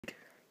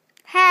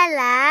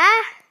Hello.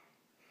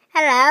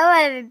 Hello,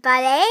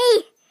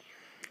 everybody.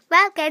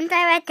 Welcome to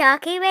the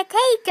Talking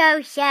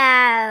Potato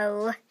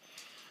Show.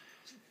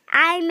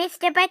 I'm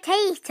Mr.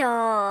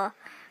 Potato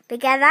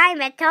because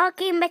I'm a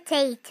talking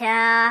potato.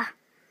 And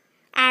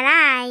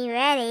I'm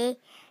ready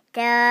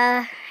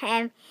to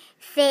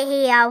sit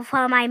here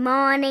for my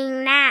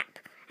morning nap.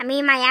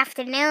 My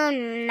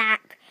afternoon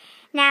nap.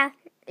 Now,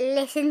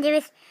 listen to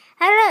this.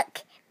 Oh,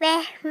 look.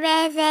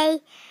 There's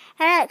a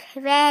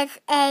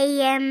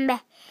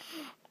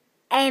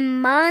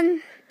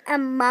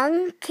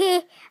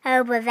monkey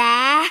over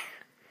there,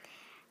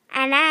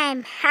 and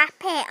I'm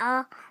happy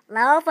all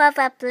over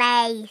the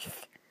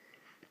place.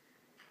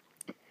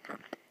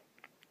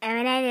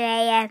 And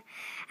anyway,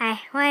 I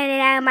want to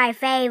know my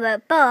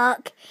favourite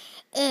book.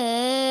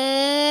 It's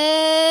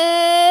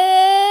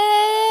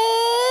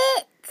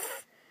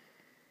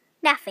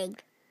nothing.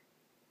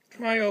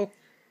 Smile.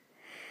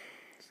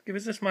 Just give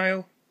us a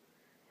smile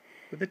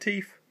with the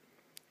teeth.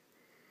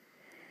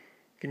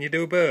 Can you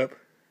do a burp?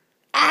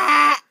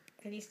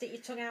 Can you stick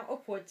your tongue out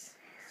upwards?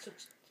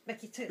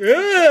 Make your tongue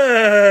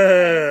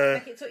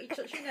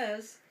touch your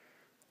nose.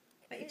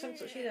 Make your tongue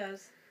touch your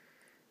nose.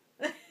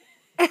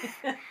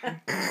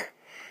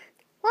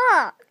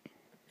 What?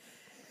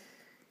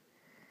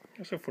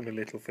 That's a funny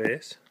little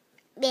face.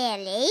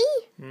 Really?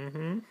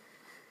 Mm-hmm.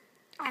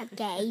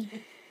 Okay.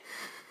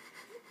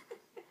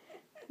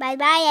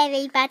 Bye-bye,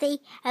 everybody.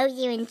 Hope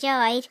you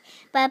enjoyed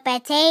the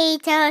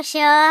Potato Show.